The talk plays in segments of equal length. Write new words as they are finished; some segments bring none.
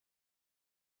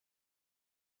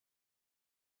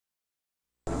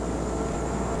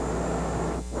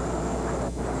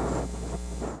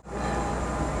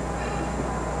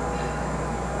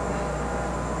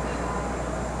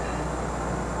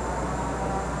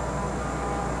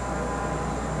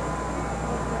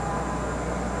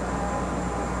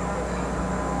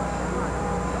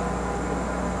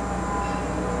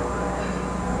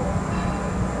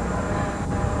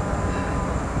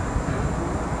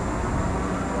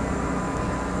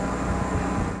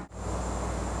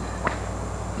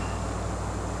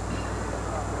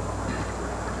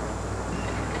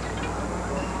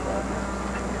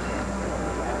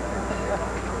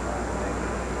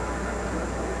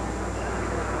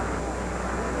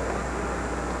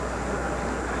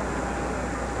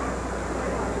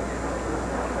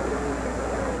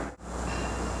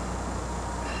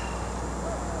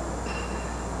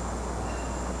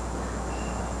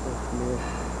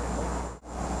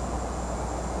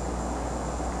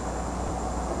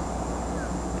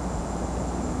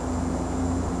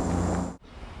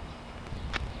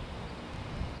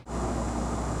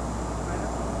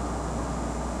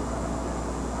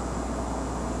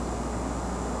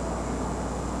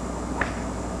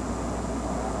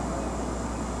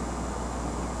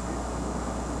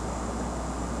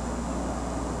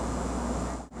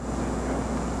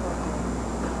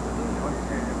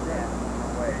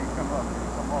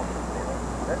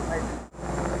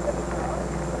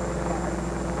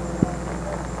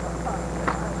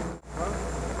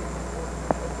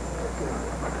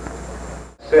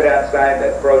Sit outside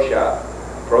that pro shop.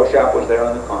 Pro shop was there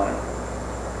on the corner.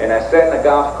 And I sat in a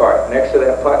golf cart next to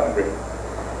that putting green.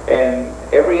 And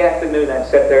every afternoon I'd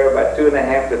sit there about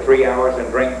 2.5 to 3 hours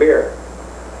and drink beer.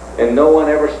 And no one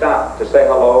ever stopped to say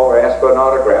hello or ask for an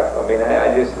autograph. I mean,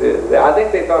 I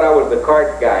think they thought I was the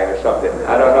cart guy or something.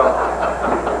 I don't know.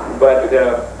 But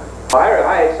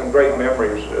I had some great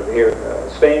memories of here.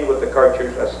 Staying with the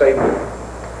Karchers, I stayed with them.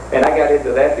 And I got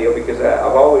into that deal because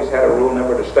I've always had a rule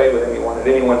never to stay with anyone at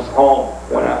anyone's home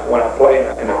when I play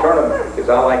in a tournament, because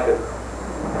I like to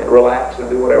relax and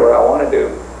do whatever I want to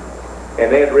do. And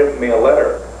they had written me a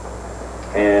letter,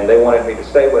 and they wanted me to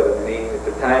stay with him. And at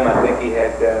the time, I think he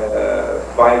had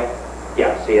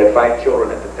he had 5 children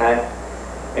at the time.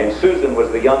 And Susan was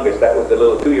the youngest. That was the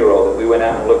little 2-year-old that we went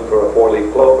out and looked for a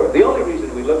 4-leaf clover. The only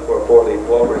reason we looked for a 4-leaf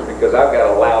clover is because I've got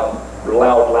a loud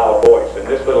voice. And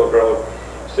this little girl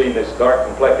seen this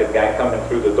dark-complected guy coming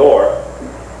through the door,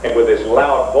 and with this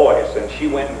loud voice, and she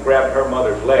went and grabbed her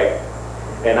mother's leg.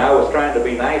 And I was trying to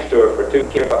be nice to her for 2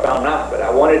 years. I found out, but I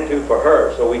wanted to for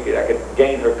her, so I could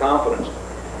gain her confidence.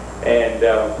 And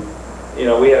you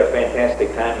know, we had a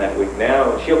fantastic time that week.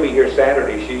 Now she'll be here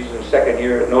Saturday. She's in 2nd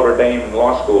year at Notre Dame in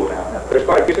law school now. There's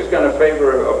quite. This is going to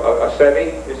favor a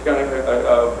Sevi. It's going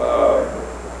to.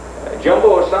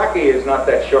 Jumbo Osaki is not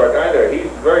that short either.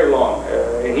 He's very long.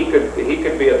 He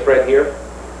could be a threat here.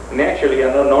 Naturally,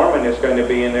 I know Norman is going to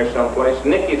be in there someplace.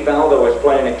 Nicky Faldo is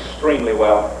playing extremely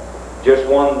well. Just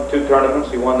won 2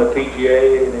 tournaments. He won the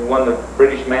PGA and he won the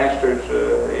British Masters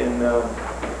in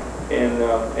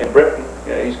Britain.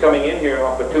 He's coming in here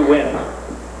off of 2 wins.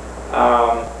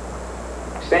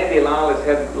 Sandy Lal has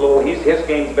had a little. His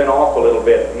game's been off a little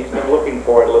bit. He's been looking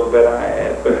for it a little bit.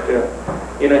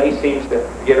 You know, he seems to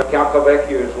get up.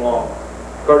 Calcavecchio is long.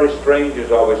 Curtis Strange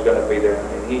is always going to be there.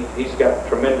 I mean, he's got a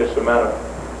tremendous amount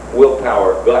of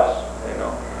willpower, guts, you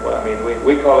know. Well, I mean,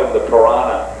 we call him the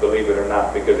piranha, believe it or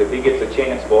not, because if he gets a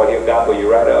chance, boy, he'll gobble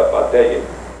you right up, I'll tell you.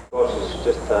 Of course, it's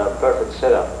just a perfect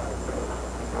setup.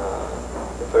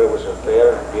 The fairway was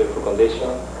fair, beautiful condition.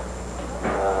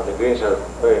 The greens are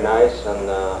very nice, and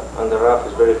the rough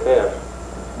is very fair.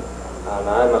 And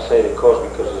I must say the course,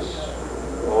 because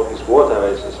all this water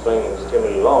is playing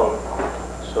extremely long,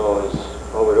 so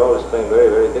overall it's playing very,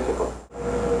 very difficult.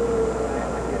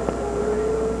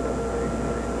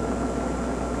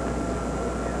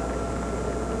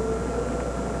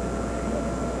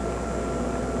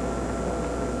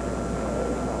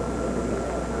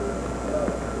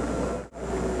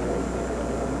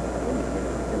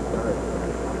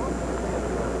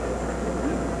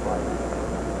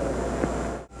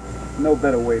 No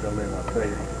better way to live, I'll tell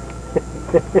you.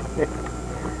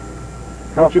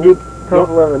 Don't you do? Tough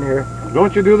living here.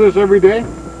 Don't you do this every day?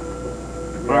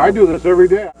 Well, I do this every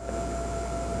day.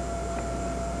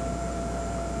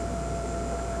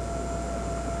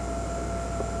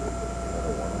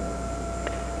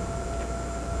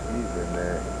 He's in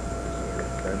there.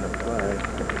 Turn the flag.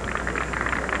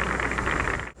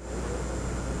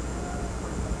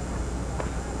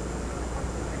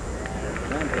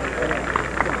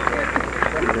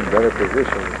 He's in better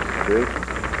position, Big.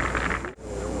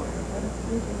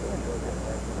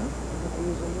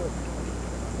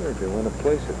 They want to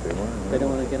place it, they want. They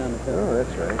don't want to get on the field. Oh,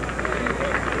 that's right.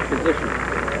 Position.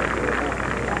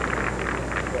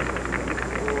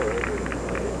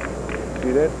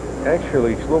 See that?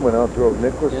 Actually, Sluman outdrove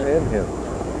Nicklaus and him.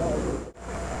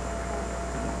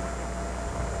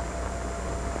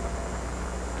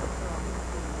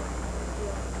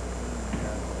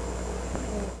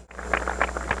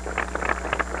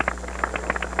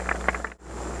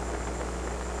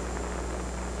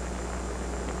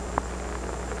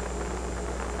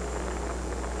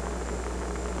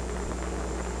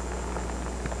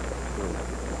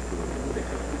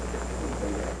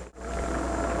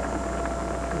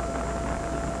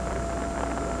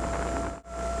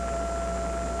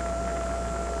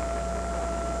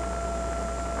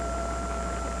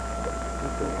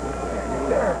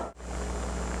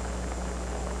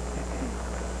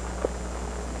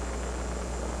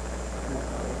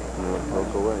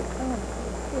 Broke away.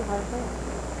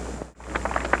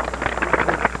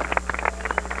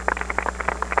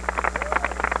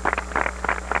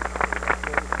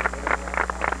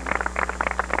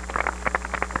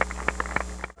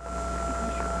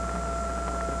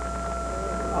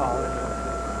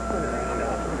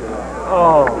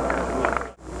 Oh.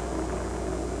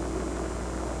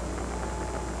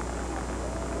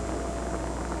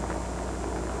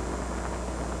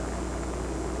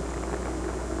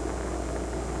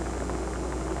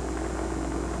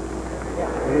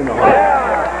 You know.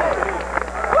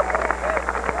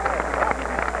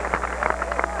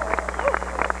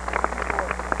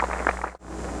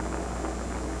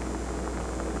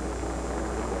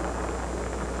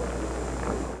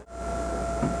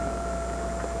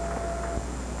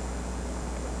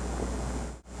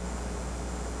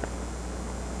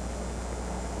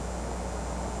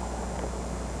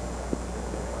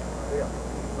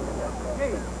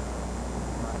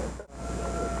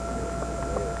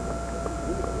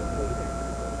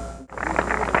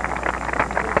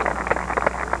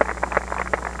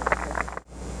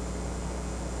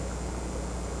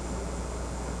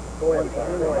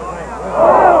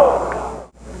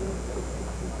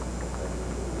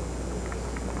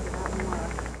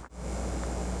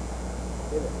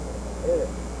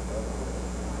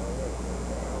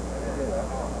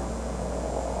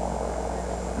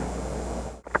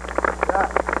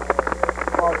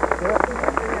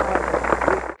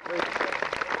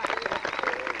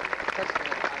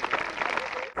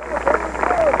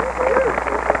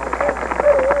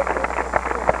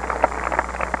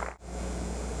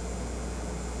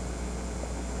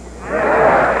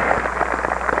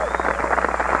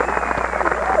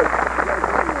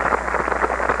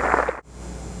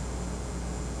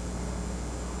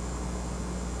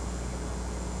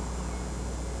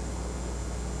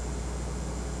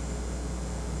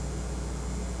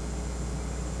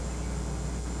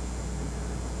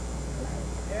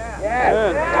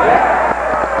 Yes.